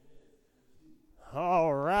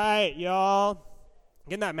All right, y'all.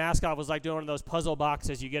 Getting that mask off was like doing one of those puzzle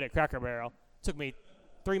boxes you get at Cracker Barrel. Took me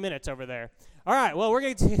 3 minutes over there. All right, well, we're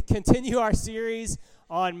going to continue our series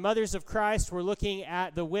on Mothers of Christ. We're looking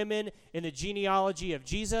at the women in the genealogy of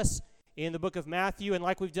Jesus in the book of Matthew. And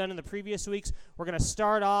like we've done in the previous weeks, we're going to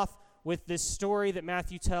start off with this story that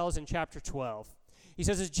Matthew tells in chapter 12. He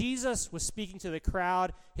says, as Jesus was speaking to the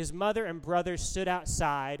crowd, his mother and brothers stood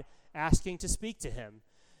outside asking to speak to him.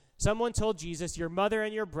 Someone told Jesus, your mother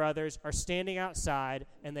and your brothers are standing outside,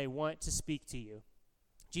 and they want to speak to you.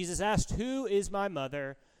 Jesus asked, who is my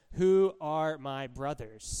mother? Who are my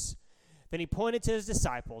brothers? Then he pointed to his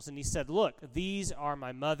disciples, and he said, look, these are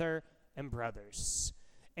my mother and brothers.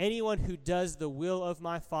 Anyone who does the will of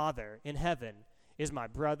my Father in heaven is my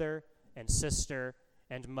brother and sister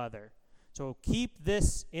and mother. So keep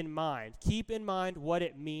this in mind. Keep in mind what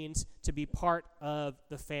it means to be part of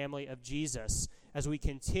the family of Jesus as we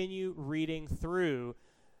continue reading through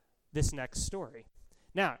this next story.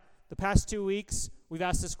 Now, the past 2 weeks, we've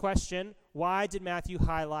asked this question, why did Matthew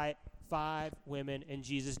highlight 5 women in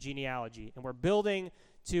Jesus' genealogy? And we're building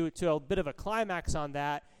to a bit of a climax on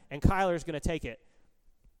that, and Kyler's going to take it.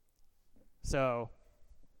 So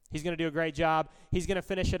he's going to do a great job. He's going to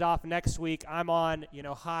finish it off next week. I'm on,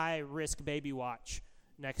 high-risk baby watch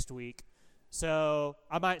next week. So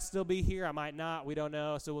I might still be here. I might not. We don't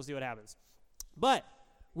know. So we'll see what happens. But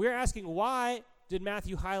we're asking, why did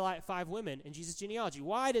Matthew highlight 5 women in Jesus' genealogy?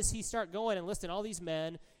 Why does he start going and listing all these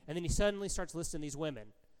men, and then he suddenly starts listing these women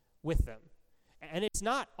with them? And it's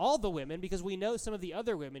not all the women, because we know some of the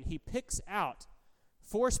other women. He picks out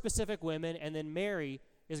 4 specific women, and then Mary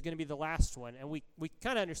is going to be the last one. And we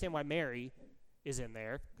kind of understand why Mary is in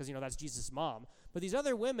there, because, that's Jesus' mom. But these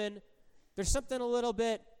other women, there's something a little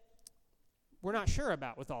bit we're not sure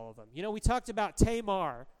about with all of them. We talked about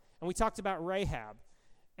Tamar, and we talked about Rahab.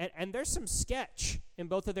 And there's some sketch in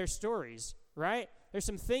both of their stories, right? There's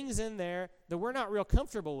some things in there that we're not real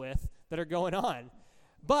comfortable with that are going on.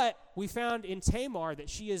 But we found in Tamar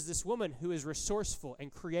that she is this woman who is resourceful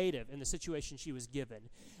and creative in the situation she was given.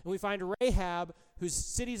 And we find Rahab, whose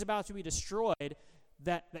city is about to be destroyed,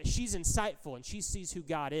 that she's insightful and she sees who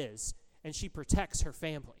God is, and she protects her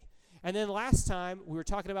family. And then last time, we were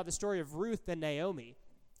talking about the story of Ruth and Naomi,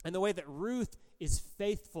 and the way that Ruth is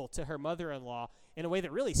faithful to her mother-in-law in a way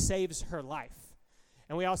that really saves her life.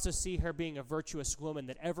 And we also see her being a virtuous woman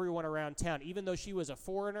that everyone around town, even though she was a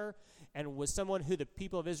foreigner and was someone who the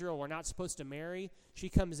people of Israel were not supposed to marry, she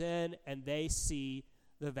comes in and they see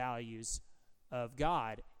the values of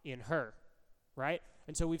God in her, right?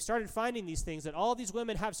 And so we've started finding these things, that all these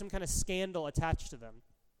women have some kind of scandal attached to them.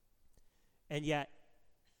 And yet,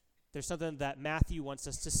 there's something that Matthew wants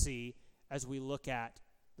us to see as we look at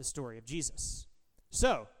the story of Jesus.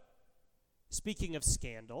 So, speaking of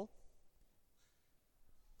scandal,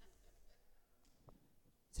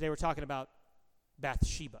 today we're talking about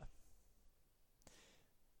Bathsheba.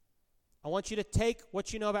 I want you to take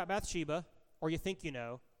what you know about Bathsheba, or you think you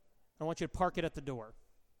know, and I want you to park it at the door.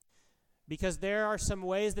 Because there are some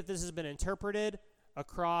ways that this has been interpreted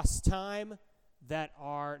across time that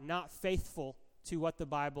are not faithful to what the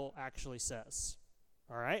Bible actually says.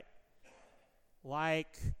 All right?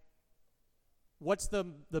 Like, what's the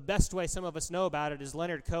best way some of us know about it is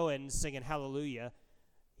Leonard Cohen singing Hallelujah.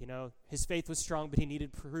 His faith was strong, but he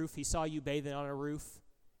needed proof. He saw you bathing on a roof.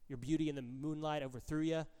 Your beauty in the moonlight overthrew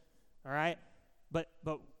you. All right? But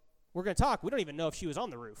we're going to talk. We don't even know if she was on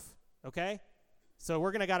the roof, okay? So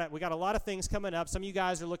we got a lot of things coming up. Some of you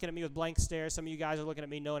guys are looking at me with blank stares. Some of you guys are looking at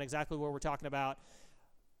me knowing exactly what we're talking about.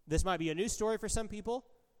 This might be a new story for some people.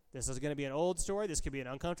 This is going to be an old story. This could be an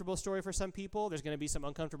uncomfortable story for some people. There's going to be some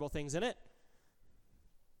uncomfortable things in it.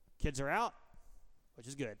 Kids are out, which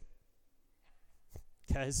is good.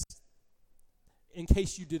 Because, in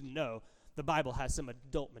case you didn't know, the Bible has some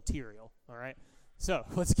adult material, all right? So,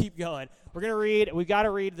 let's keep going. We've got to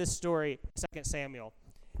read this story, 2 Samuel,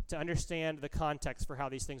 to understand the context for how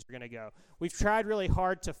these things are going to go. We've tried really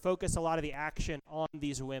hard to focus a lot of the action on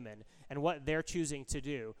these women and what they're choosing to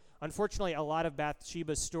do. Unfortunately, a lot of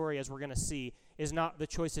Bathsheba's story, as we're going to see, is not the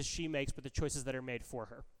choices she makes, but the choices that are made for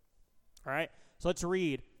her. All right? So let's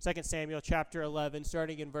read 2 Samuel chapter 11,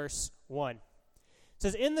 starting in verse 1. It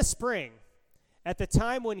says, in the spring, at the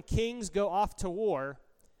time when kings go off to war,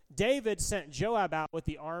 David sent Joab out with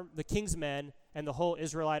the king's men and the whole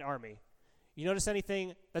Israelite army. You notice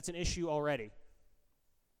anything that's an issue already?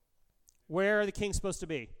 Where are the kings supposed to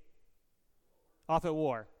be? Off at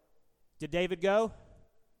war. Did David go?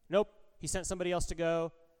 Nope. He sent somebody else to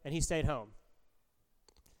go, and he stayed home.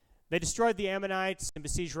 They destroyed the Ammonites and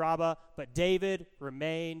besieged Rabbah, but David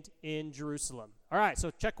remained in Jerusalem. All right,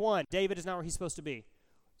 so check one. David is not where he's supposed to be.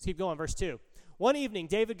 Let's keep going. Verse 2. One evening,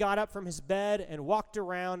 David got up from his bed and walked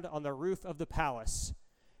around on the roof of the palace.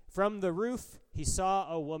 From the roof, he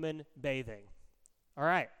saw a woman bathing. All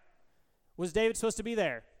right. Was David supposed to be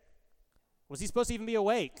there? Was he supposed to even be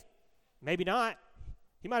awake? Maybe not.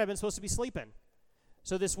 He might have been supposed to be sleeping.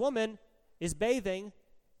 So this woman is bathing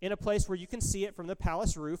in a place where you can see it from the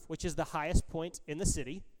palace roof, which is the highest point in the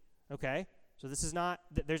city. Okay? So this is not,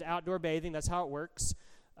 there's outdoor bathing. That's how it works.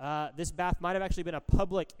 This bath might have actually been a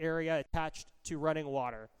public area attached to running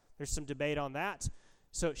water. There's some debate on that.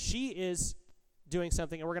 So she is doing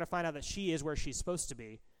something, and we're going to find out that she is where she's supposed to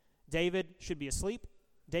be. David should be asleep.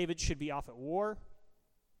 David should be off at war,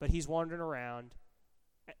 but he's wandering around.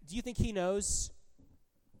 Do you think he knows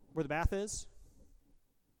where the bath is?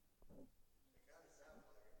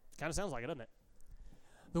 Kind of sounds like it, doesn't it?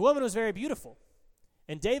 The woman was very beautiful,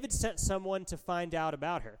 and David sent someone to find out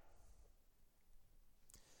about her.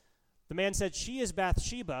 The man said, "She is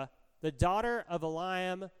Bathsheba, the daughter of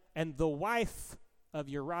Eliam, and the wife of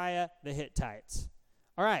Uriah the Hittite."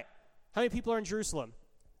 All right, how many people are in Jerusalem?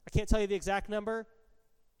 I can't tell you the exact number.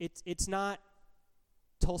 It's not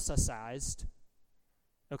Tulsa-sized,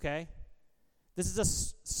 okay? This is a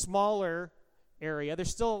smaller area. There's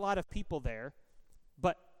still a lot of people there,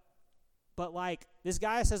 but like this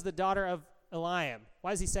guy says the daughter of Eliam. Why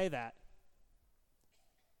does he say that?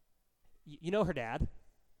 You know her dad,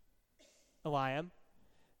 Eliam,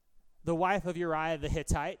 the wife of Uriah the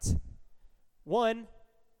Hittite. One,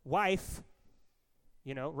 wife,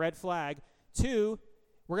 red flag. Two,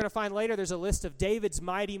 we're going to find later there's a list of David's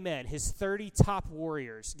mighty men, his 30 top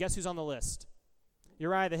warriors. Guess who's on the list?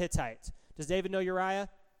 Uriah the Hittite. Does David know Uriah?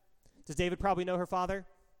 Does David probably know her father?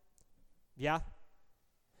 Yeah.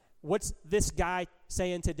 What's this guy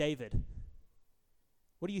saying to David?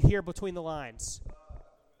 What do you hear between the lines?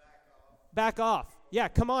 Back off. Yeah,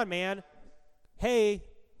 come on, man. Hey.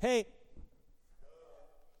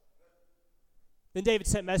 Then David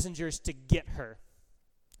sent messengers to get her.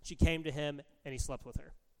 She came to him, and he slept with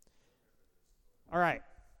her. All right.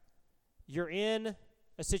 You're in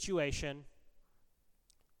a situation.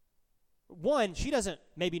 One, she doesn't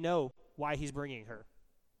maybe know why he's bringing her.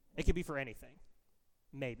 It could be for anything.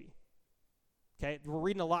 Maybe. Okay? We're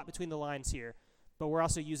reading a lot between the lines here, but we're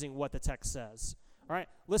also using what the text says. All right?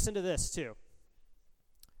 Listen to this, too.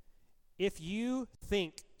 If you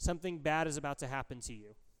think something bad is about to happen to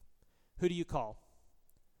you, who do you call?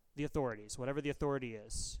 The authorities, whatever the authority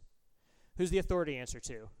is. Who's the authority answer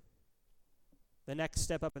to? The next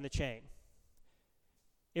step up in the chain.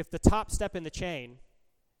 If the top step in the chain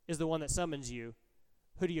is the one that summons you,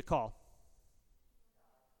 who do you call?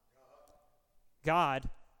 God.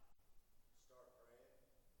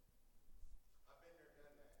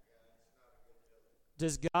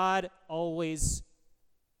 Does God always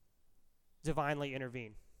divinely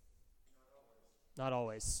intervene? Not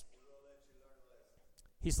always.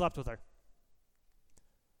 He slept with her.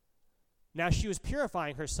 Now she was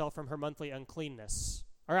purifying herself from her monthly uncleanness.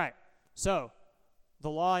 All right, so the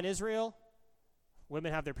law in Israel,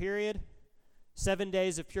 women have their period, 7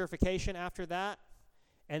 days of purification after that,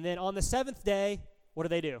 and then on the seventh day, what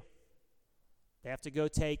do? They have to go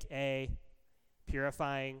take a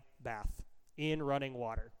purifying bath in running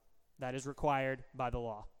water. That is required by the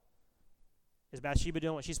law. Is Bathsheba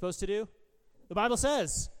doing what she's supposed to do? The Bible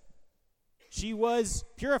says she was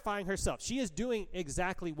purifying herself. She is doing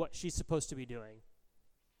exactly what she's supposed to be doing.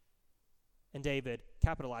 And David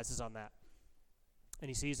capitalizes on that. And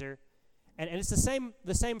he sees her. And it's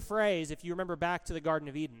the same phrase, if you remember back to the Garden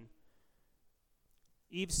of Eden.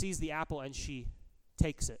 Eve sees the apple and she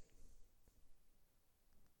takes it.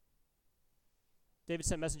 David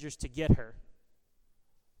sent messengers to get her,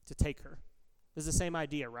 to take her. This is the same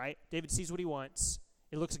idea, right? David sees what he wants.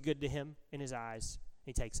 It looks good to him in his eyes.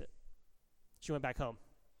 He takes it. She went back home.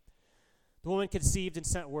 The woman conceived and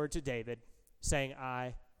sent word to David, saying,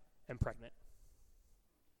 "I am pregnant."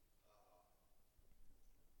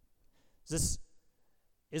 Is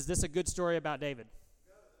this a good story about David?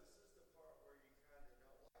 No,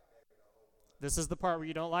 This is the part where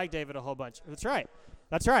you don't like David a whole bunch. That's right.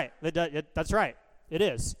 That's right. That's right. It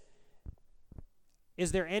is.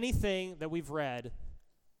 Is there anything that we've read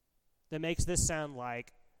that makes this sound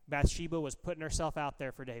like Bathsheba was putting herself out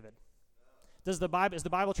there for David? Is the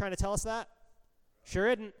Bible trying to tell us that? Sure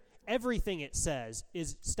isn't. Everything it says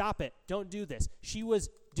is stop it. Don't do this. She was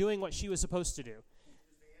doing what she was supposed to do.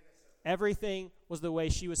 Everything was the way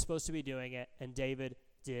she was supposed to be doing it, and David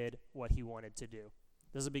did what he wanted to do.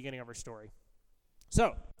 This is the beginning of her story.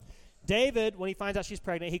 So, David, when he finds out she's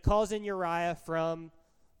pregnant, he calls in Uriah from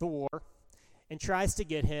the war and tries to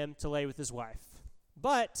get him to lay with his wife.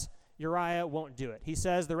 But Uriah won't do it. He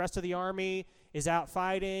says the rest of the army is out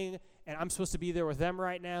fighting, and I'm supposed to be there with them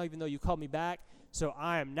right now, even though you called me back. So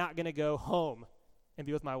I am not going to go home and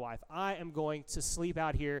be with my wife. I am going to sleep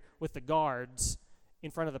out here with the guards in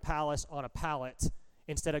front of the palace on a pallet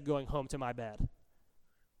instead of going home to my bed.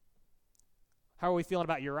 How are we feeling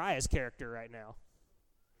about Uriah's character right now?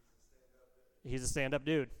 He's a stand-up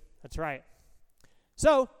dude. That's right.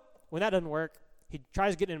 So when that doesn't work, he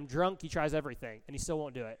tries getting him drunk. He tries everything, and he still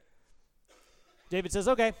won't do it. David says,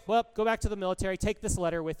 okay, well, go back to the military. Take this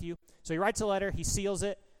letter with you. So he writes a letter. He seals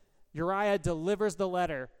it. Uriah delivers the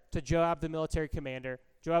letter to Joab, the military commander.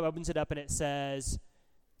 Joab opens it up, and it says,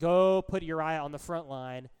 go put Uriah on the front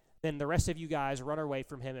line. Then the rest of you guys run away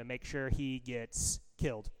from him and make sure he gets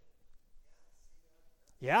killed.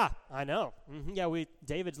 Yeah, I know. Mm-hmm. Yeah,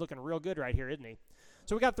 David's looking real good right here, isn't he?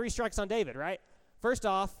 So we got 3 strikes on David, right? First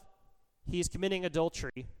off, he's committing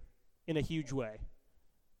adultery in a huge way.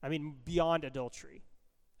 I mean, beyond adultery.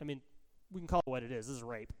 I mean, we can call it what it is. This is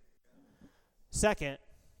rape. Second,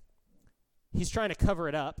 he's trying to cover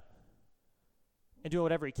it up and do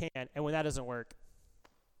whatever he can, and when that doesn't work,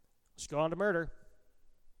 just go on to murder.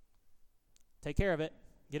 Take care of it.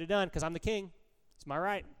 Get it done, because I'm the king. It's my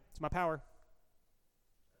right. It's my power.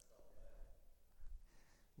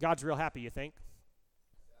 God's real happy, you think?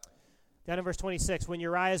 Down in verse 26, when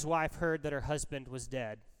Uriah's wife heard that her husband was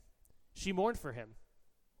dead, she mourned for him.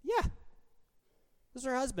 Yeah, this is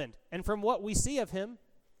her husband. And from what we see of him,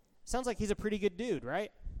 sounds like he's a pretty good dude,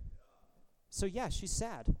 right? So yeah, she's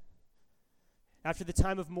sad. After the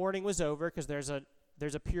time of mourning was over, because there's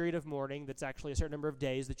a period of mourning that's actually a certain number of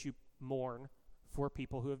days that you mourn for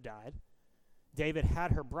people who have died, David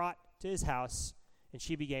had her brought to his house, and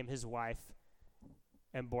she became his wife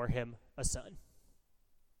and bore him a son.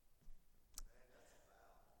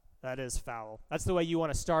 That is foul. That's the way you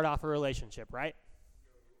want to start off a relationship, right?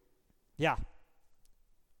 Yeah.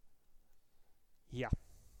 Yeah.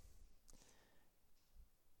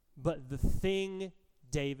 But the thing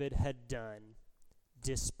David had done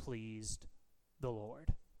displeased the Lord.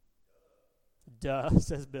 Duh,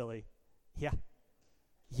 says Billy. Yeah.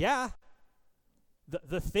 Yeah.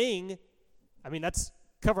 The thing, I mean, that's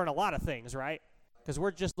covering a lot of things, right? Because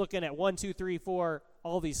we're just looking at 1, 2, 3, 4,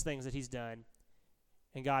 all these things that he's done,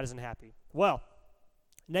 and God isn't happy. Well,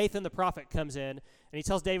 Nathan the prophet comes in, and he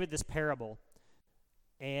tells David this parable,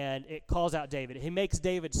 and it calls out David. He makes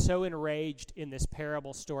David so enraged in this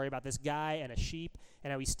parable story about this guy and a sheep,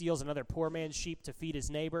 and how he steals another poor man's sheep to feed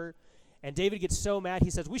his neighbor. And David gets so mad,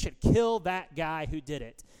 he says, we should kill that guy who did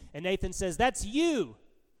it. And Nathan says, that's you.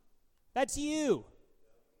 That's you.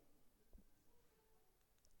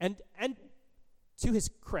 And to his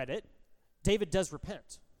credit, David does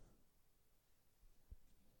repent.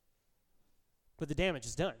 But the damage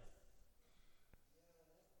is done.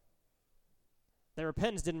 That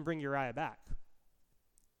repentance didn't bring Uriah back.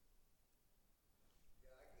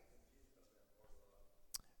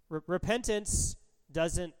 Repentance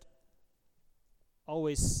doesn't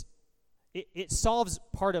always, it solves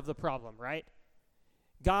part of the problem, right?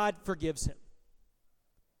 God forgives him.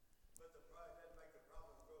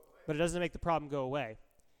 But it doesn't make the problem go away.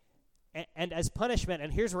 And as punishment,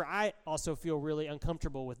 and here's where I also feel really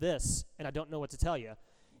uncomfortable with this, and I don't know what to tell you,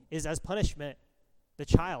 is as punishment, the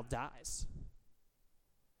child dies.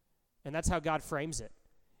 And that's how God frames it,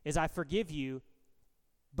 is I forgive you,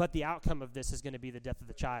 but the outcome of this is going to be the death of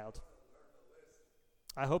the child.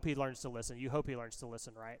 I hope he learns to listen. You hope he learns to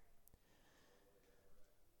listen, right?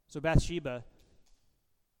 So Bathsheba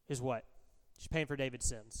is what? She's paying for David's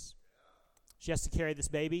sins. She has to carry this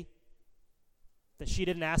baby that she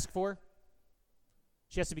didn't ask for.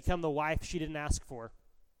 She has to become the wife she didn't ask for.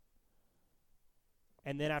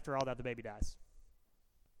 And then after all that, the baby dies.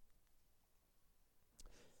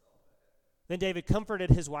 Then David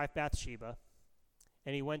comforted his wife Bathsheba,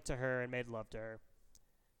 and he went to her and made love to her.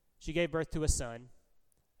 She gave birth to a son,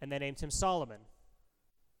 and they named him Solomon.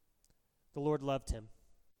 The Lord loved him.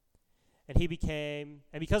 And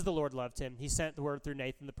because the Lord loved him, he sent the word through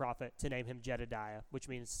Nathan the prophet to name him Jedediah, which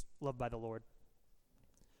means loved by the Lord.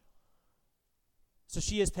 So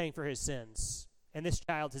she is paying for his sins, and this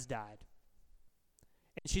child has died.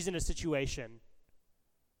 And she's in a situation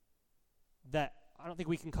that I don't think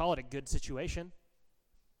we can call it a good situation.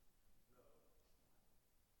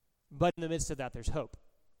 But in the midst of that, there's hope,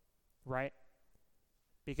 right?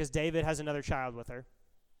 Because David has another child with her.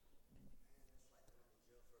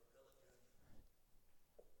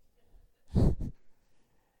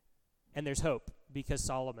 And there's hope because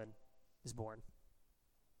Solomon is born.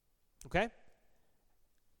 Okay?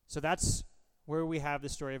 So that's where we have the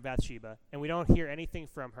story of Bathsheba, and we don't hear anything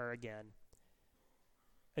from her again.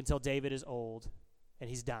 until David is old and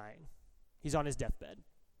he's dying. He's on his deathbed.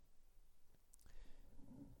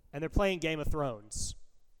 And they're playing Game of Thrones,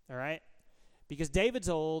 all right? Because David's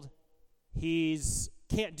old, he's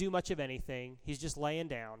can't do much of anything. He's just laying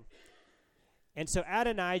down. And so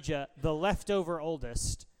Adonijah, the leftover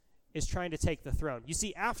oldest, is trying to take the throne. You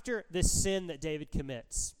see, after this sin that David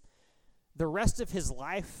commits, the rest of his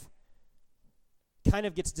life kind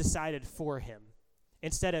of gets decided for him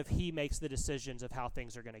instead of he makes the decisions of how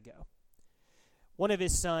things are going to go. One of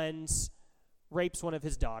his sons rapes one of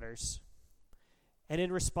his daughters. And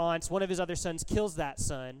in response, one of his other sons kills that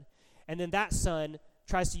son. And then that son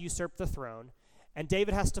tries to usurp the throne. And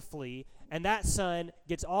David has to flee. And that son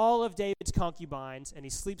gets all of David's concubines, and he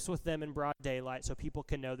sleeps with them in broad daylight so people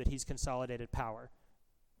can know that he's consolidated power.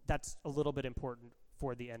 That's a little bit important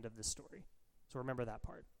for the end of this story. So remember that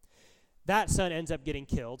part. That son ends up getting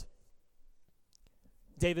killed.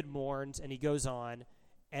 David mourns, and he goes on.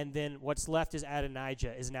 And then what's left is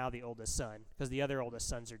Adonijah is now the oldest son, because the other oldest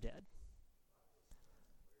sons are dead.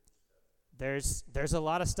 There's a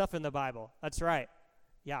lot of stuff in the Bible. That's right.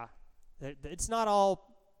 Yeah. It's not all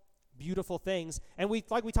beautiful things. And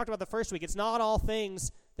like we talked about the first week, it's not all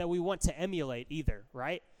things that we want to emulate either,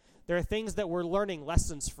 right? There are things that we're learning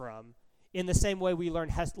lessons from in the same way we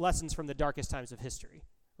learn lessons from the darkest times of history,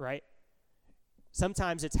 right?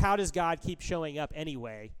 Sometimes it's how does God keep showing up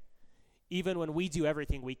anyway, even when we do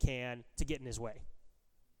everything we can to get in his way.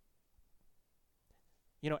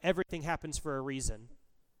 You know, everything happens for a reason.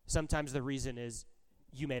 Sometimes the reason is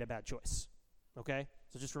you made a bad choice, okay?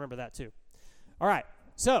 So just remember that too. All right,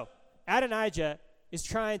 so Adonijah is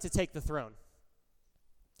trying to take the throne.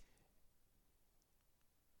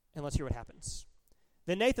 And let's hear what happens.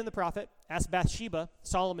 Then Nathan the prophet asked Bathsheba,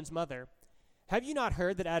 Solomon's mother, "Have you not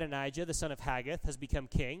heard that Adonijah, the son of Haggith, has become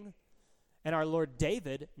king? And our Lord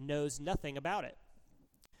David knows nothing about it.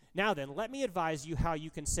 Now then, let me advise you how you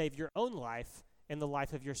can save your own life and the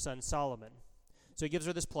life of your son Solomon." So he gives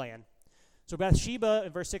her this plan. So Bathsheba,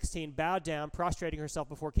 in verse 16, bowed down, prostrating herself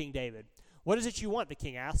before King David. "What is it you want?" the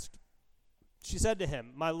king asked. She said to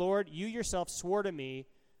him, "My lord, you yourself swore to me,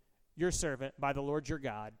 your servant, by the Lord your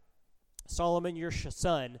God, Solomon your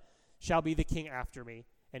son shall be the king after me,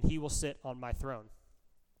 and he will sit on my throne.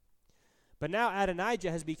 But now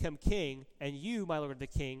Adonijah has become king, and you, my lord the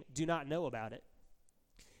king, do not know about it.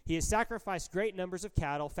 He has sacrificed great numbers of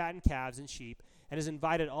cattle, fattened calves, and sheep, and has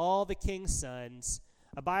invited all the king's sons,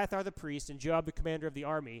 Abiathar the priest, and Joab the commander of the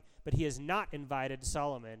army, but he has not invited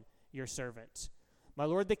Solomon, your servant. My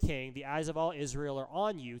lord the king, the eyes of all Israel are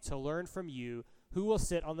on you to learn from you who will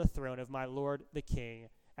sit on the throne of my lord the king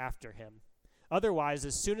after him. Otherwise,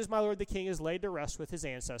 as soon as my lord the king is laid to rest with his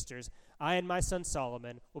ancestors, I and my son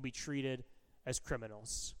Solomon will be treated as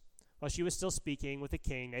criminals." While she was still speaking with the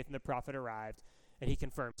king, Nathan the prophet arrived, and he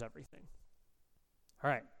confirms everything. All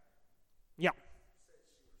right. Yeah.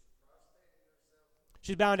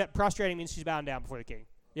 She's bowing down. Prostrating means she's bowing down before the king.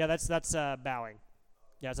 Yeah, that's bowing.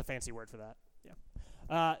 Yeah, it's a fancy word for that.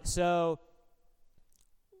 Yeah. So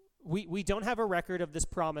we don't have a record of this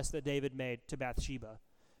promise that David made to Bathsheba,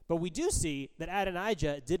 but we do see that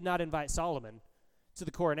Adonijah did not invite Solomon to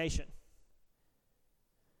the coronation.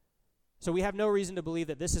 So we have no reason to believe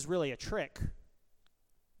that this is really a trick,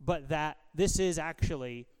 but that this is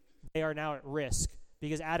actually, they are now at risk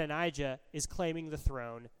because Adonijah is claiming the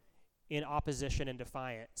throne in opposition and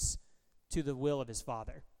defiance to the will of his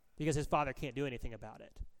father because his father can't do anything about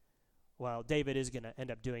it. Well, David is going to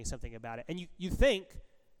end up doing something about it. And you think,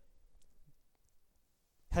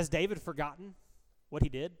 has David forgotten what he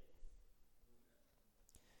did?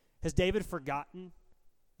 Has David forgotten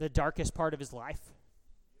the darkest part of his life?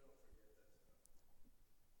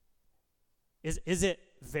 Is it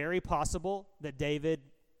very possible that David,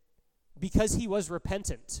 because he was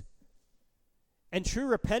repentant, and true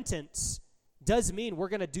repentance does mean we're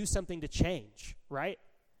going to do something to change, right?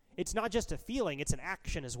 It's not just a feeling, it's an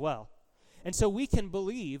action as well. And so we can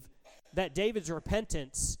believe that David's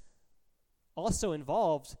repentance also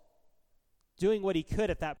involved doing what he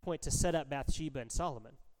could at that point to set up Bathsheba and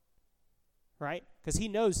Solomon, right? Because he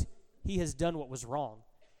knows he has done what was wrong,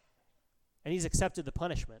 and he's accepted the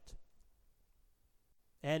punishment.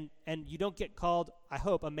 And you don't get called, I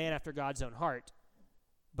hope, a man after God's own heart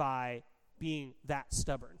by being that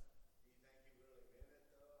stubborn.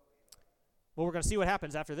 Well, we're going to see what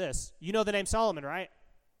happens after this. You know the name Solomon, right?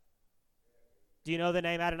 Do you know the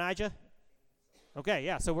name Adonijah? Okay,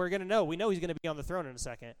 yeah, so we're going to know. We know he's going to be on the throne in a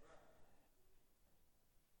second.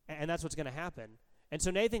 And that's what's going to happen. And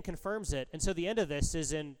so Nathan confirms it. And so the end of this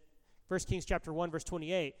is in 1 Kings chapter 1, verse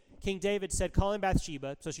 28. King David said, "Call in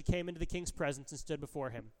Bathsheba." So she came into the king's presence and stood before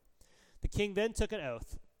him. The king then took an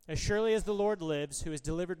oath. As surely as the Lord lives, who has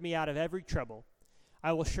delivered me out of every trouble,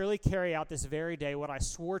 I will surely carry out this very day what I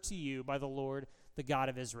swore to you by the Lord, the God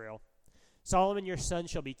of Israel. Solomon your son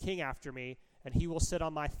shall be king after me, and he will sit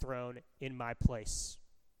on my throne in my place.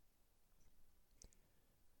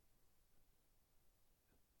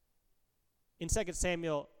 In 2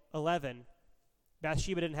 Samuel 11,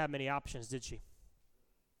 Bathsheba didn't have many options, did she?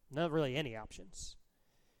 Not really any options.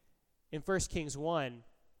 In 1 Kings 1,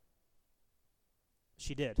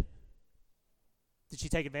 she did. Did she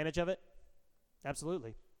take advantage of it?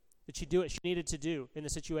 Absolutely. Did she do what she needed to do in the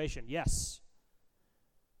situation? Yes.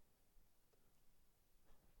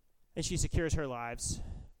 And she secures her lives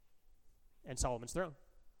and Solomon's throne.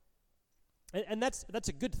 And that's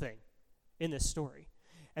a good thing in this story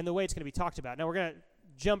and the way it's going to be talked about. Now we're going to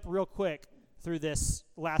jump real quick through this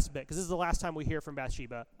last bit because this is the last time we hear from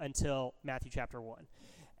Bathsheba until Matthew chapter 1.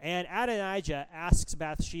 And Adonijah asks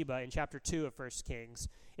Bathsheba in chapter 2 of 1 Kings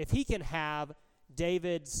if he can have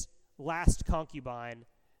David's last concubine,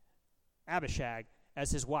 Abishag,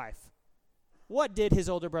 as his wife. What did his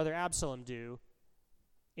older brother Absalom do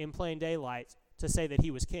in plain daylight to say that he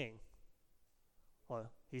was king? Well,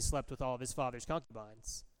 he slept with all of his father's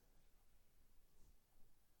concubines.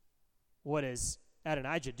 What is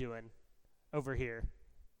Adonijah doing over here?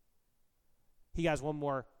 He has one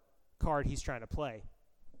more card he's trying to play.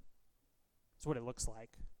 That's what it looks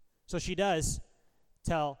like. So she does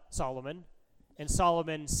tell Solomon, and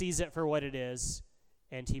Solomon sees it for what it is,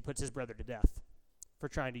 and he puts his brother to death for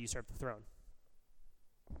trying to usurp the throne.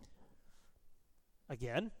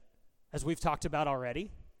 Again, as we've talked about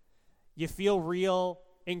already, you feel real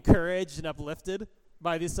encouraged and uplifted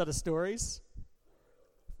by these set of stories.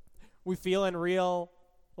 We feeling real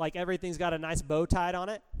like everything's got a nice bow tied on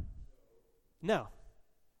it? No.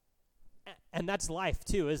 And that's life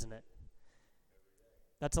too, isn't it?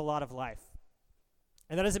 That's a lot of life.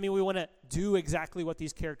 And that doesn't mean we want to do exactly what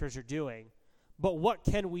these characters are doing, but what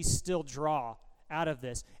can we still draw out of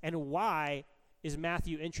this? And why is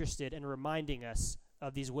Matthew interested in reminding us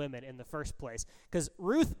of these women in the first place? Because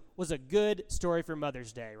Ruth was a good story for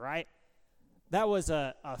Mother's Day, right? That was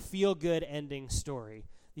a feel-good ending story.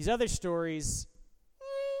 These other stories,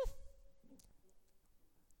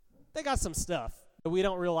 they got some stuff that we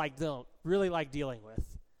don't really like dealing with.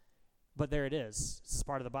 But there it is. This is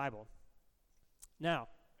part of the Bible. Now,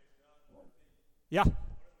 yeah.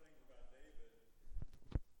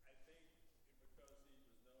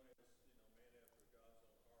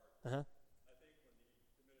 Uh-huh.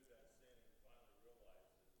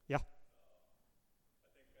 Yeah.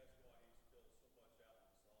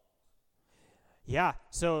 Yeah,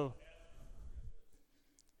 so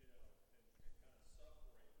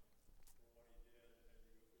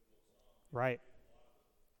right.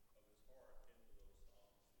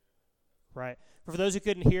 Right. For those who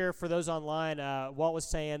couldn't hear, for those online, Walt was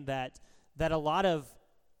saying that a lot of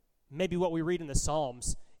maybe what we read in the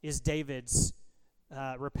Psalms is David's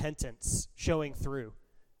repentance showing through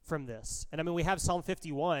from this. And I mean, we have Psalm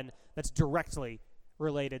 51 that's directly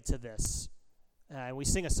related to this. And we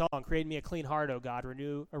sing a song, "Create me a clean heart, O God,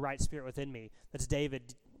 renew a right spirit within me." That's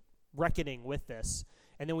David reckoning with this.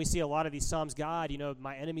 And then we see a lot of these Psalms, God,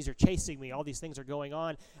 my enemies are chasing me. All these things are going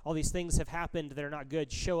on. All these things have happened that are not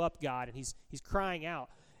good. Show up, God. And he's crying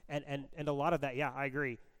out. And a lot of that, yeah, I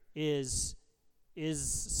agree, is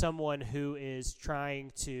someone who is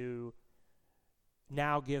trying to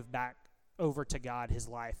now give back over to God his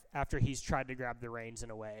life after he's tried to grab the reins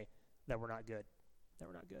in a way that were not good.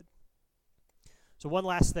 So one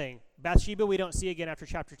last thing. Bathsheba we don't see again after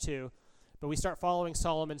chapter 2, but we start following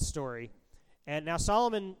Solomon's story. And now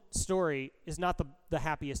Solomon's story is not the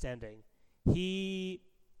happiest ending. He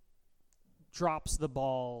drops the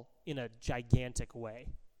ball in a gigantic way.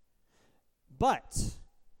 But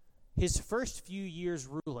his first few years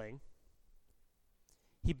ruling,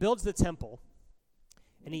 he builds the temple,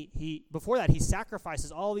 and he before that he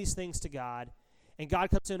sacrifices all these things to God, and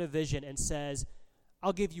God comes in a vision and says,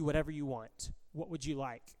 "I'll give you whatever you want. What would you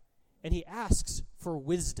like?" And he asks for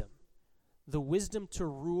wisdom. The wisdom to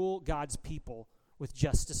rule God's people with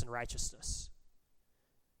justice and righteousness.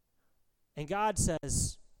 And God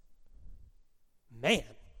says,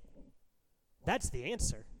 man, that's the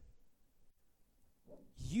answer.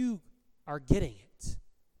 You are getting it.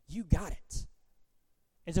 You got it.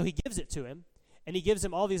 And so he gives it to him, and he gives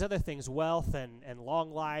him all these other things, wealth and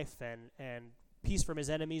long life and peace from his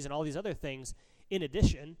enemies and all these other things in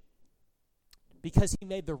addition, because he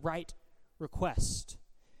made the right request.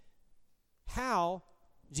 How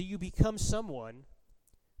do you become someone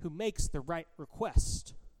who makes the right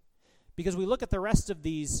request? Because we look at the rest of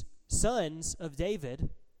these sons of David,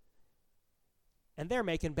 and they're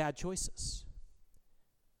making bad choices.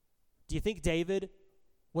 Do you think David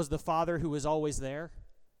was the father who was always there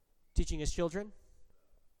teaching his children?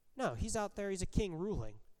 No, he's out there, he's a king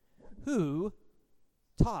ruling. Who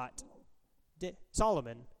taught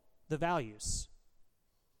Solomon the values?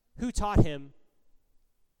 Who taught him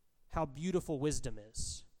how beautiful wisdom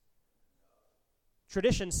is?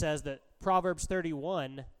 Tradition says that Proverbs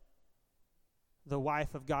 31, the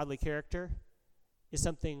wife of godly character, is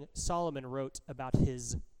something Solomon wrote about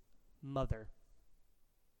his mother,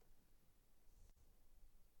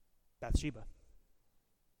 Bathsheba.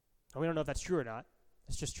 And we don't know if that's true or not.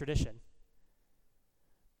 It's just tradition.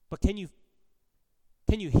 But can you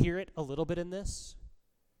hear it a little bit in this?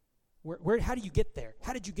 How do you get there?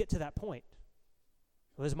 How did you get to that point?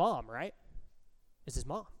 Well, his mom, right? It's his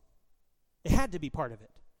mom. It had to be part of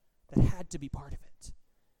it. That had to be part of it.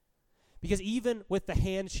 Because even with the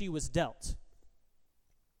hand she was dealt,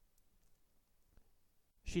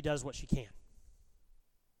 she does what she can.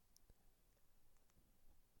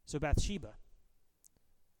 So Bathsheba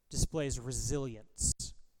displays resilience.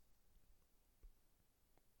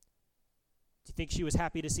 Do you think she was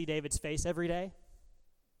happy to see David's face every day?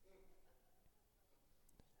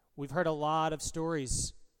 We've heard a lot of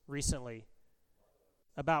stories recently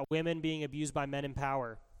about women being abused by men in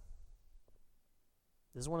power.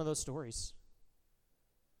 This is one of those stories.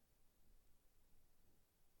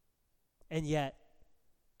 And yet,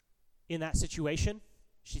 in that situation,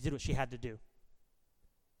 she did what she had to do.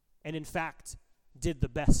 And in fact, did the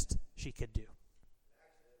best she could do.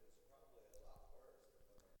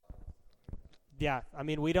 Yeah, I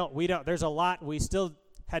mean, we don't, there's a lot we still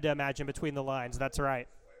had to imagine between the lines, that's right.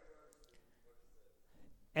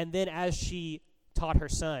 And then as she taught her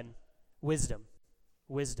son, wisdom.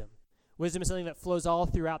 Wisdom is something that flows all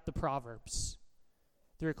throughout the Proverbs.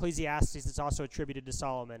 Through Ecclesiastes, it's also attributed to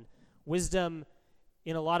Solomon. Wisdom,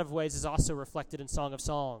 in a lot of ways, is also reflected in Song of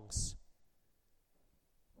Songs.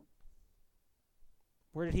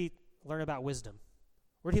 Where did he learn about wisdom?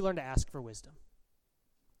 Where did he learn to ask for wisdom?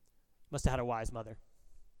 Must have had a wise mother.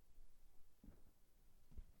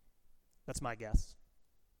 That's my guess.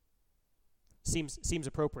 Seems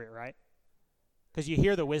appropriate, right? Because you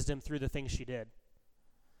hear the wisdom through the things she did.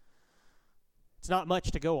 It's not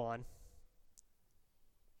much to go on.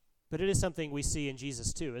 But it is something we see in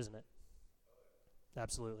Jesus too, isn't it?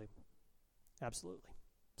 Absolutely. Absolutely.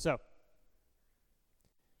 So,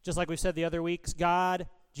 just like we've said the other weeks,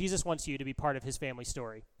 Jesus wants you to be part of his family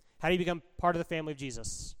story. How do you become part of the family of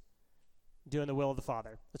Jesus? Doing the will of the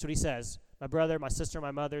Father. That's what he says. My brother, my sister,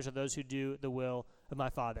 my mothers are those who do the will of my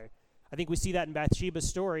Father. I think we see that in Bathsheba's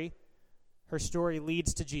story. Her story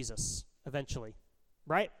leads to Jesus eventually,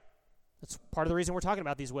 right? That's part of the reason we're talking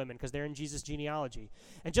about these women, because they're in Jesus' genealogy.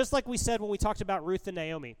 And just like we said when we talked about Ruth and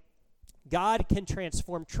Naomi, God can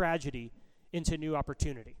transform tragedy into new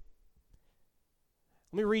opportunity.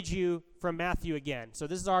 Let me read you from Matthew again. So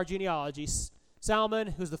this is our genealogy. Salmon,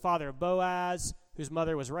 who's the father of Boaz, whose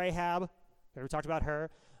mother was Rahab. We talked about her.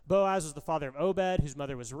 Boaz was the father of Obed, whose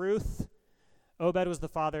mother was Ruth. Obed was the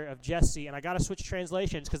father of Jesse. And I got to switch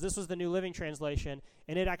translations because this was the New Living Translation,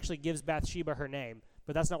 and it actually gives Bathsheba her name.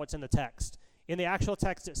 But that's not what's in the text. In the actual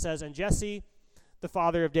text, it says, and Jesse, the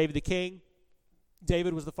father of David the king.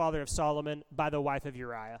 David was the father of Solomon by the wife of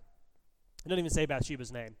Uriah. It doesn't even say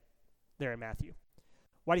Bathsheba's name there in Matthew.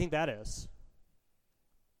 Why do you think that is?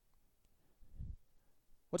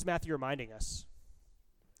 What's Matthew reminding us?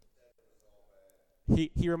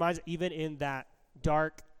 He reminds, even in that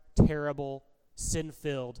dark, terrible,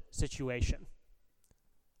 sin-filled situation,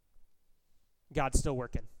 God's still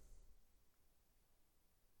working.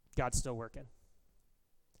 God's still working.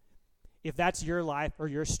 If that's your life or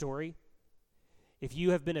your story, if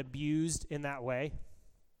you have been abused in that way,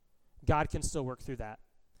 God can still work through that.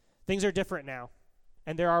 Things are different now,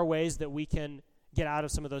 and there are ways that we can get out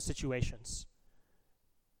of some of those situations.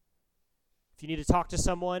 If you need to talk to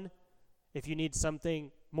someone, if you need something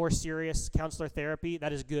more serious, counselor therapy,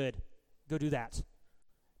 that is good. Go do that.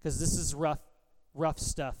 Because this is rough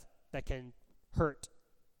stuff that can hurt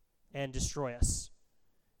and destroy us.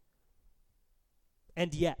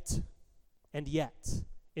 And yet,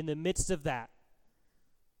 in the midst of that,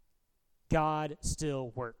 God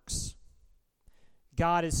still works.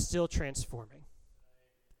 God is still transforming.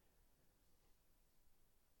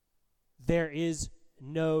 There is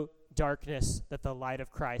no darkness that the light of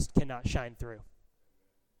Christ cannot shine through.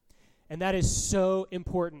 And that is so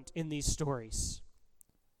important in these stories.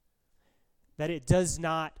 That it does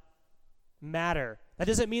not matter. That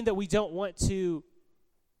doesn't mean that we don't want to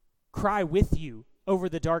cry with you over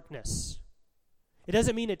the darkness. It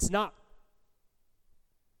doesn't mean it's not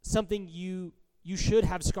something you you should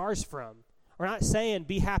have scars from. We're not saying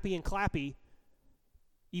be happy and clappy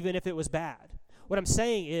even if it was bad. What I'm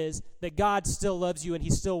saying is that God still loves you and he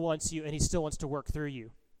still wants you and he still wants to work through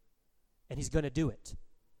you. And he's going to do it.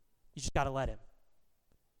 You just got to let him.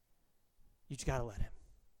 You just got to let him.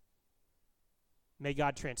 May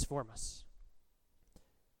God transform us.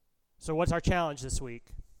 So what's our challenge this week?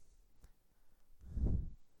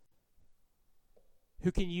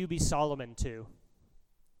 Who can you be Solomon to?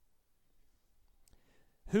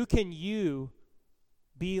 Who can you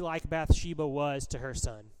be like Bathsheba was to her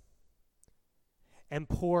son and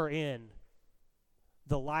pour in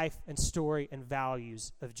the life and story and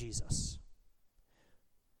values of Jesus?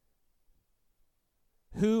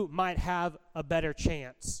 Who might have a better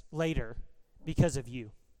chance later because of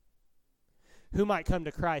you? Who might come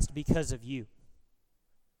to Christ because of you?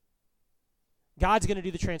 God's going to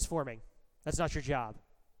do the transforming. That's not your job.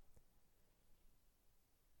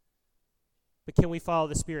 But can we follow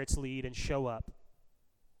the Spirit's lead and show up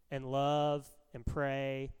and love and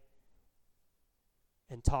pray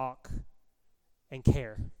and talk and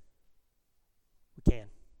care? We can.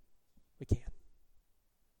 We can.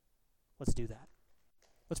 Let's do that.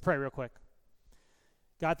 Let's pray real quick.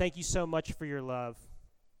 God, thank you so much for your love.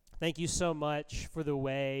 Thank you so much for the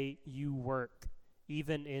way you work,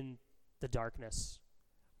 even in the darkness.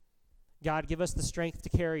 God, give us the strength to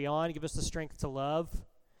carry on. Give us the strength to love.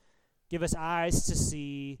 Give us eyes to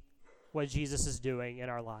see what Jesus is doing in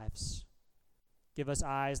our lives. Give us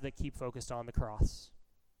eyes that keep focused on the cross.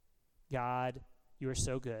 God, you are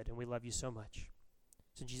so good, and we love you so much.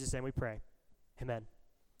 So in Jesus' name we pray. Amen.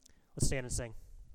 Let's stand and sing.